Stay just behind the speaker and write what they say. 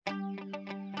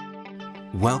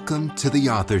Welcome to The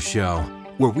Author Show,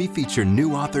 where we feature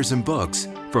new authors and books,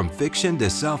 from fiction to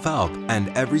self-help and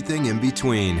everything in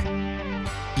between.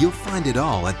 You'll find it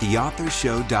all at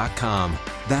theauthorshow.com.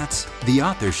 That's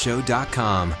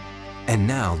theauthorshow.com. And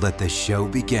now let the show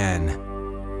begin.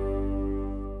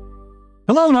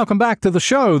 Hello and welcome back to the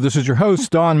show. This is your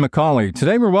host, Don McCauley.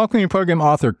 Today we're welcoming program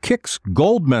author Kixx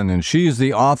Goldman, and she is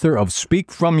the author of Speak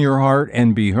From Your Heart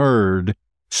and Be Heard,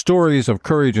 Stories of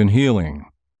Courage and Healing.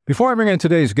 Before I bring in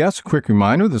today's guest, a quick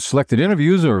reminder that selected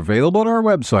interviews are available at our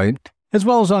website, as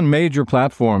well as on major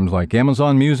platforms like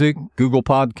Amazon Music, Google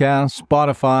Podcasts,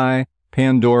 Spotify,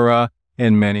 Pandora,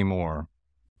 and many more.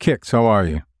 Kixx, how are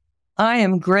you? I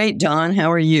am great, Don.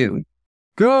 How are you?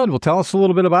 Good. Well, tell us a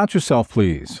little bit about yourself,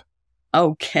 please.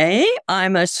 Okay.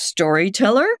 I'm a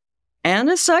storyteller and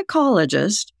a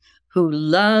psychologist who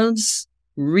loves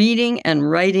reading and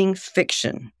writing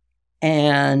fiction.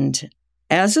 And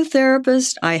as a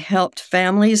therapist, I helped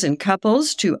families and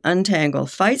couples to untangle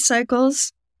fight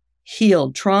cycles,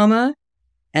 heal trauma,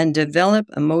 and develop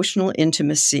emotional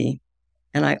intimacy.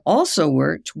 And I also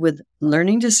worked with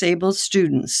learning disabled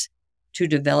students to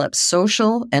develop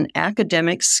social and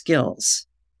academic skills.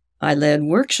 I led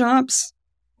workshops,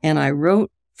 and I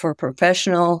wrote for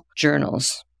professional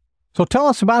journals. So tell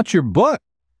us about your book.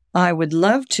 I would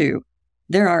love to.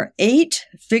 There are 8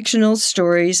 fictional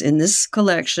stories in this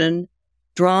collection,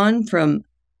 drawn from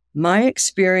my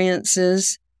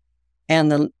experiences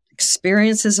and the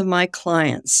experiences of my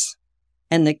clients.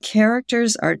 And the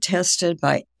characters are tested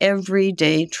by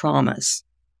everyday traumas.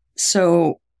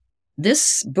 So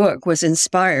this book was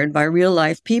inspired by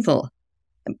real-life people,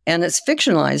 and it's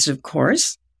fictionalized, of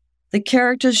course. The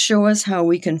characters show us how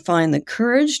we can find the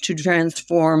courage to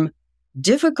transform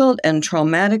difficult and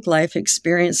traumatic life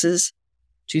experiences,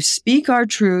 to speak our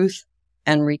truth,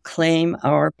 and reclaim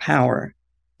our power.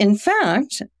 In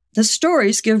fact, the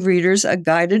stories give readers a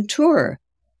guided tour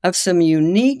of some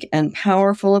unique and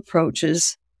powerful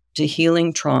approaches to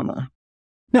healing trauma.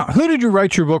 Now, who did you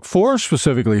write your book for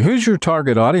specifically? Who's your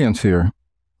target audience here?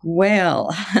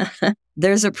 Well,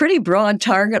 there's a pretty broad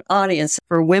target audience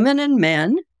for women and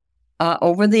men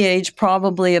over the age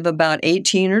probably of about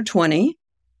 18 or 20,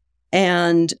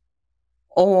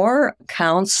 or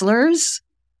counselors,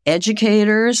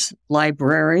 educators,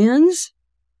 librarians,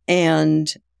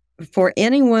 and for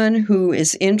anyone who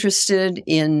is interested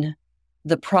in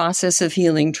the process of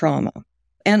healing trauma.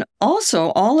 And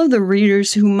also all of the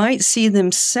readers who might see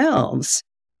themselves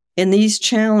in these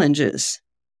challenges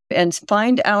and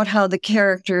find out how the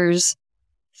characters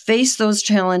face those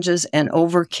challenges and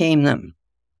overcame them.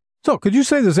 So could you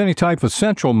say there's any type of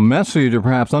central message or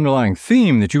perhaps underlying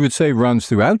theme that you would say runs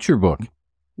throughout your book?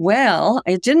 Well,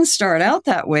 it didn't start out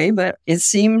that way, but it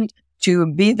seemed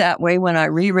to be that way when I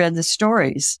reread the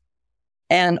stories.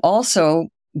 And also,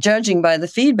 judging by the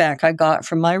feedback I got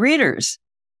from my readers.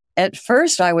 At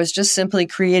first, I was just simply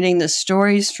creating the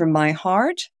stories from my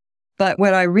heart. But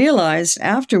what I realized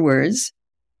afterwards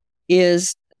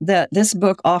is that this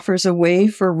book offers a way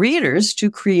for readers to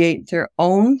create their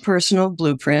own personal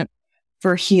blueprint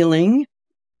for healing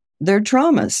their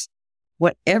traumas,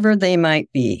 whatever they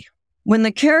might be. When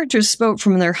the characters spoke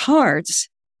from their hearts,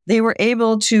 they were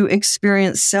able to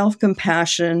experience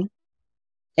self-compassion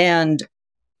and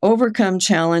overcome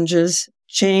challenges,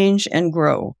 change, and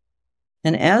grow.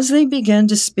 And as they began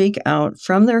to speak out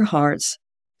from their hearts,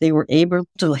 they were able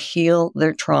to heal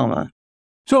their trauma.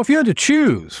 So if you had to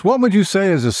choose, what would you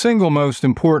say is the single most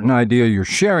important idea you're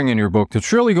sharing in your book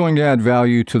that's really going to add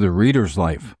value to the reader's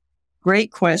life?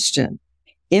 Great question.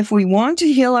 If we want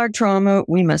to heal our trauma,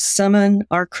 we must summon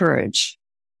our courage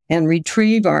and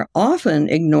retrieve our often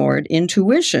ignored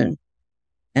intuition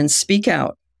and speak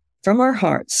out from our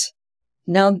hearts.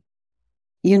 Now,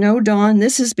 you know, Dawn,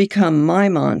 this has become my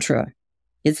mantra.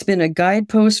 It's been a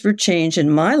guidepost for change in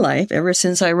my life ever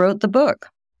since I wrote the book.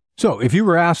 So if you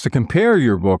were asked to compare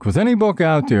your book with any book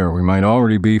out there we might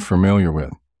already be familiar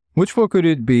with, which book would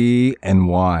it be and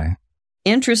why?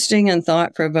 Interesting and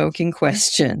thought-provoking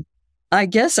question. I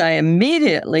guess I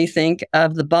immediately think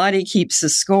of The Body Keeps the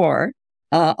Score,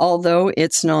 although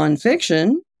it's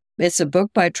nonfiction. It's a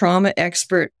book by trauma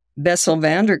expert Bessel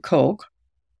van der Kolk,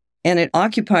 and it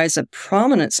occupies a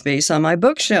prominent space on my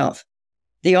bookshelf.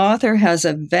 The author has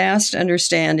a vast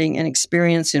understanding and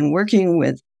experience in working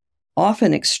with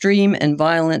often extreme and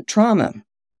violent trauma.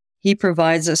 He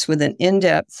provides us with an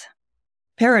in-depth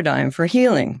paradigm for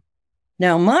healing.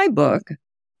 Now, my book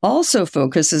also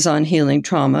focuses on healing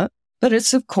trauma, but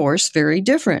it's, of course, very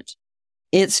different.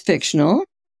 It's fictional,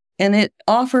 and it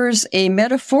offers a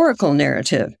metaphorical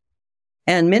narrative.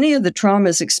 And many of the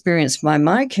traumas experienced by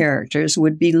my characters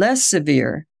would be less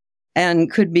severe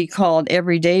and could be called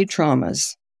everyday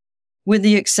traumas, with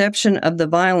the exception of the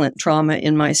violent trauma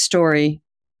in my story,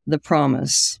 The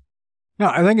Promise.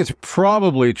 Now, I think it's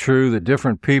probably true that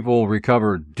different people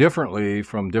recover differently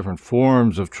from different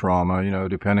forms of trauma,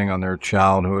 depending on their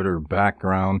childhood or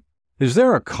background. Is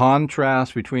there a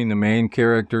contrast between the main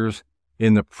characters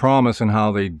in The Promise and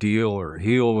how they deal or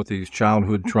heal with these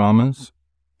childhood traumas?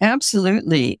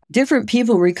 Absolutely. Different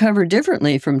people recover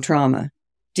differently from trauma,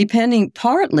 depending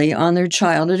partly on their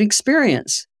childhood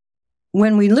experience.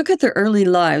 When we look at their early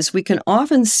lives, we can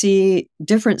often see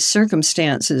different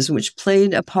circumstances which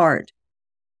played a part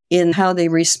in how they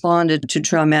responded to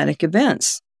traumatic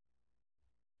events.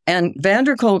 And van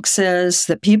der Kolk says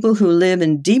that people who live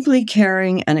in deeply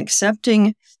caring and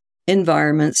accepting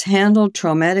environments handle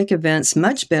traumatic events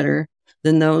much better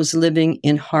than those living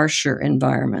in harsher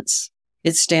environments.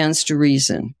 It stands to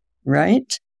reason,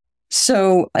 right?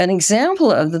 So an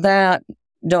example of that,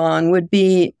 Dawn, would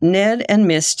be Ned and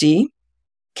Misty,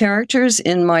 characters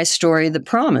in my story, The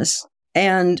Promise.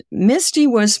 And Misty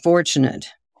was fortunate.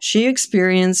 She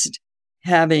experienced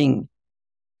having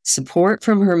support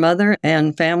from her mother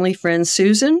and family friend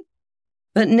Susan,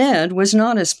 but Ned was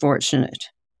not as fortunate.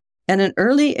 At an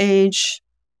early age,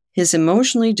 his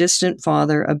emotionally distant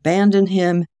father abandoned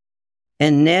him,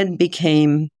 and Ned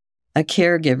became a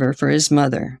caregiver for his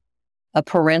mother, a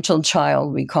parental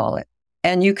child, we call it.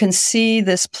 And you can see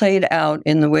this played out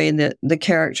in the way that the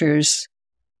characters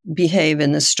behave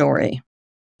in the story.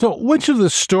 So which of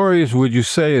the stories would you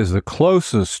say is the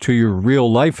closest to your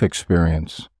real life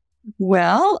experience?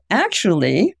 Well,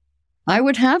 actually, I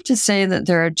would have to say that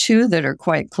there are two that are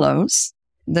quite close.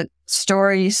 The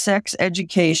story Sex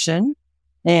Education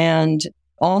and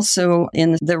also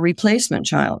in The Replacement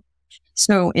Child.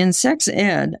 So in Sex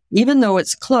Ed, even though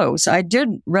it's close, I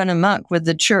did run amok with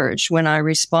the church when I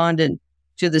responded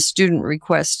to the student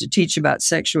request to teach about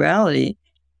sexuality.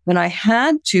 But I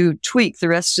had to tweak the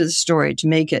rest of the story to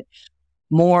make it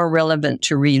more relevant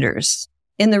to readers.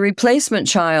 In The Replacement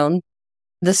Child,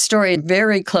 the story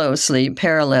very closely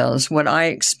parallels what I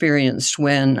experienced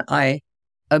when I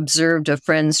observed a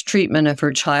friend's treatment of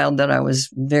her child that I was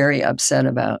very upset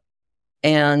about.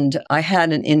 And I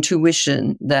had an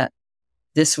intuition that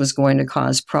this was going to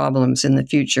cause problems in the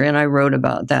future, and I wrote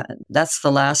about that. That's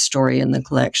the last story in the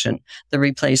collection, The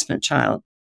Replacement Child.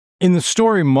 In the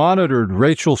story Monitored,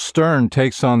 Rachel Stern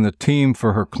takes on the team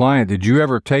for her client. Did you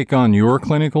ever take on your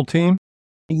clinical team?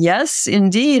 Yes,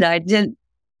 indeed, I did.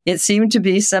 It seemed to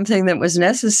be something that was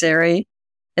necessary,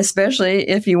 especially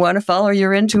if you want to follow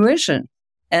your intuition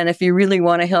and if you really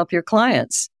want to help your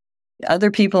clients.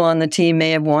 Other people on the team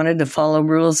may have wanted to follow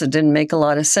rules that didn't make a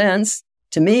lot of sense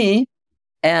to me.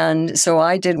 And so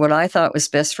I did what I thought was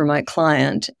best for my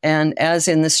client. And as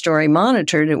in the story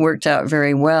Monitored, it worked out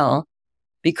very well,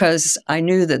 because I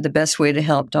knew that the best way to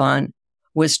help Don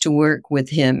was to work with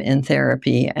him in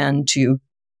therapy and to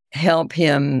help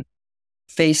him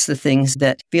face the things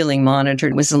that feeling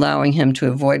monitored was allowing him to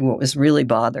avoid what was really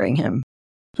bothering him.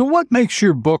 So what makes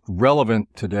your book relevant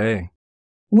today?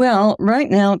 Well, right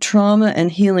now, trauma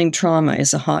and healing trauma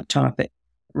is a hot topic.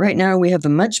 Right now, we have a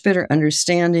much better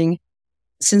understanding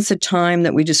since the time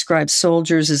that we describe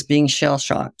soldiers as being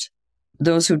shell-shocked.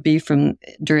 Those would be from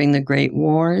during the Great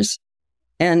Wars.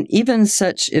 And even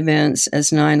such events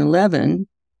as 9/11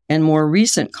 and more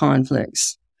recent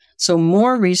conflicts. So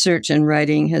more research and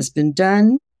writing has been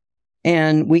done,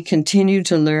 and we continue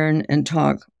to learn and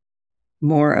talk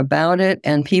more about it.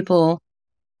 And people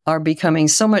are becoming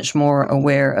so much more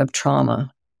aware of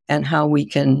trauma and how we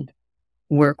can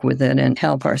work with it and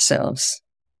help ourselves.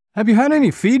 Have you had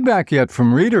any feedback yet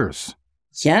from readers?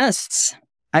 Yes,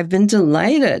 I've been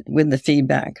delighted with the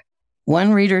feedback.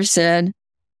 One reader said,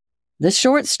 "The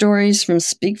short stories from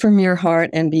Speak From Your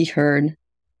Heart and Be Heard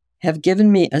have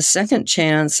given me a second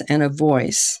chance and a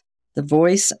voice, the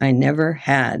voice I never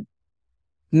had.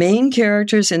 Main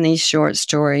characters in these short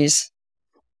stories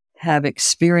have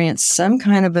experienced some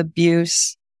kind of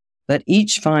abuse, but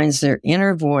each finds their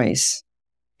inner voice,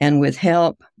 and with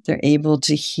help, they're able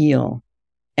to heal."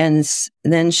 And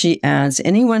then she adds,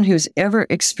 "Anyone who's ever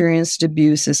experienced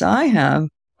abuse as I have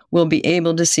will be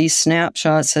able to see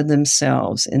snapshots of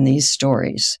themselves in these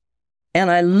stories." And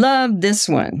I love this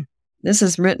one. This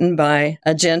is written by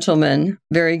a gentleman,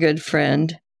 very good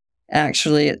friend,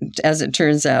 actually, as it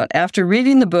turns out. "After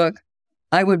reading the book,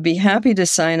 I would be happy to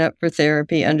sign up for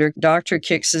therapy under Dr.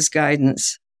 Kixx's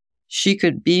guidance. She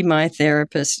could be my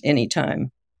therapist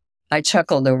anytime." I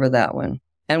chuckled over that one,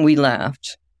 and we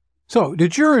laughed. So,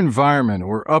 did your environment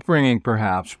or upbringing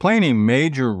perhaps play any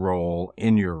major role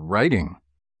in your writing?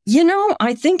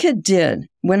 I think it did.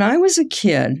 When I was a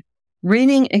kid,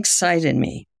 Reading excited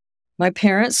me. My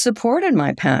parents supported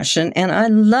my passion, and I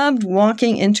loved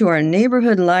walking into our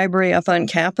neighborhood library up on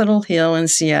Capitol Hill in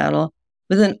Seattle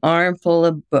with an armful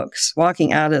of books,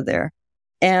 walking out of there.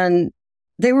 And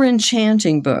they were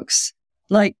enchanting books,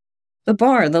 like The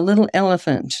Bar, the Little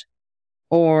Elephant,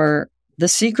 or The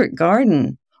Secret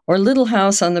Garden, or Little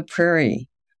House on the Prairie.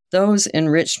 Those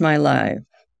enriched my life.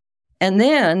 And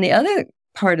then the other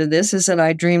part of this is that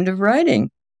I dreamed of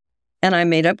writing. And I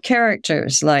made up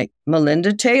characters like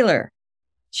Melinda Taylor.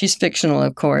 She's fictional,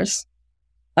 of course.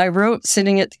 I wrote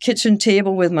sitting at the kitchen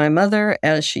table with my mother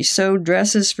as she sewed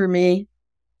dresses for me.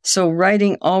 So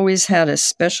writing always had a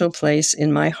special place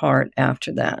in my heart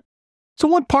after that. So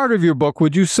what part of your book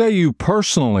would you say you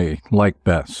personally like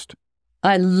best?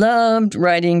 I loved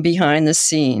writing behind the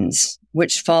scenes,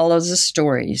 which follows the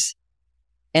stories,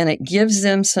 and it gives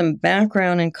them some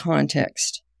background and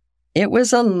context. It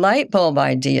was a light bulb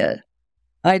idea.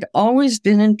 I'd always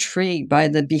been intrigued by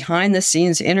the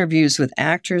behind-the-scenes interviews with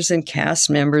actors and cast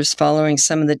members following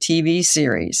some of the TV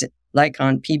series, like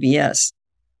on PBS.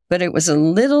 But it was a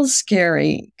little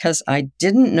scary because I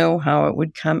didn't know how it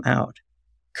would come out.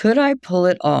 Could I pull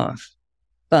it off?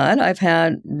 But I've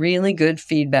had really good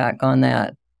feedback on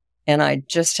that, and I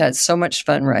just had so much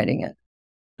fun writing it.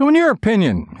 So in your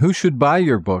opinion, who should buy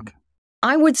your book?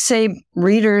 I would say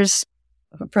readers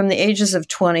from the ages of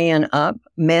 20 and up,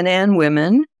 men and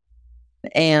women,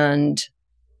 and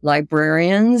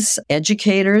librarians,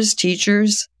 educators,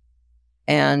 teachers,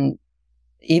 and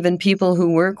even people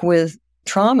who work with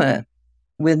trauma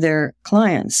with their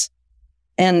clients.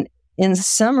 And in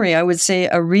summary, I would say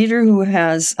a reader who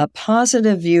has a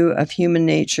positive view of human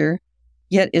nature,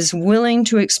 yet is willing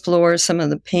to explore some of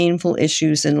the painful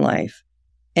issues in life.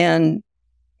 And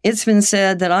it's been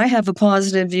said that I have a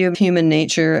positive view of human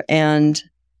nature and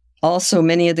also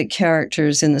many of the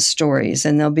characters in the stories,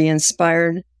 and they'll be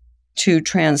inspired to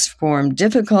transform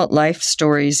difficult life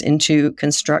stories into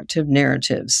constructive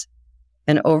narratives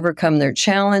and overcome their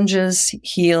challenges,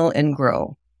 heal, and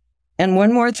grow. And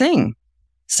one more thing,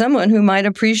 someone who might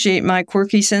appreciate my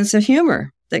quirky sense of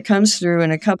humor that comes through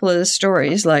in a couple of the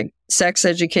stories, like Sex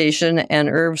Education and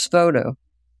Irv's Photo.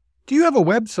 Do you have a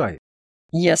website?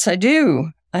 Yes, I do.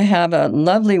 I have a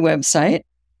lovely website.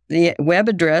 The web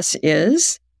address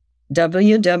is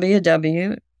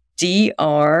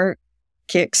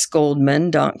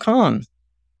www.drkixxgoldman.com.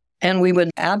 And we would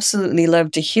absolutely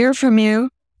love to hear from you.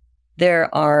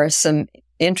 There are some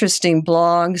interesting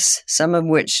blogs, some of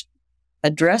which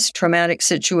address traumatic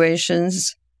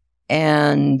situations.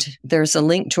 And there's a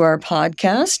link to our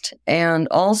podcast. And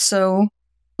also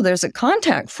there's a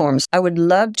contact form. I would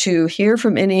love to hear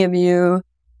from any of you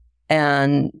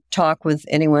and talk with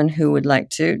anyone who would like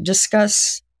to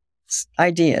discuss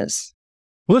ideas.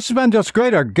 Well, this has been just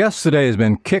great. Our guest today has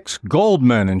been Kixx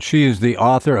Goldman, and she is the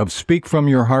author of Speak From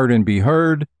Your Heart and Be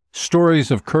Heard,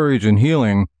 Stories of Courage and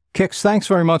Healing. Kixx, thanks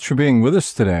very much for being with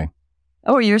us today.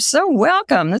 Oh, you're so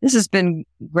welcome. This has been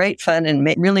great fun and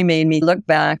really made me look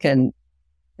back, and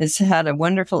it's had a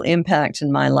wonderful impact in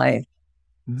my life.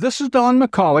 This is Don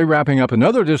McCauley wrapping up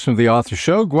another edition of The Author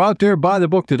Show. Go out there, buy the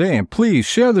book today, and please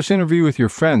share this interview with your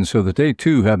friends so that they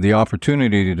too have the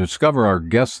opportunity to discover our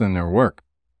guests and their work.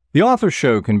 The Author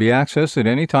Show can be accessed at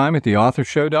any time at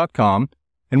theauthorshow.com.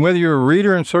 And whether you're a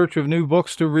reader in search of new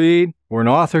books to read or an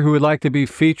author who would like to be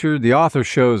featured, The Author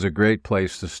Show is a great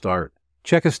place to start.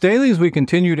 Check us daily as we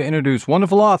continue to introduce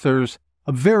wonderful authors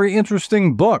of very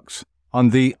interesting books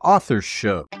on The Author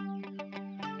Show.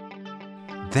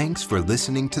 Thanks for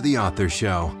listening to The Author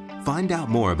Show. Find out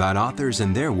more about authors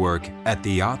and their work at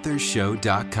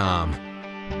theauthorshow.com.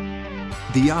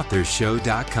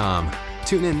 Theauthorshow.com.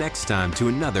 Tune in next time to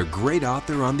another great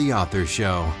author on The Author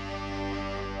Show.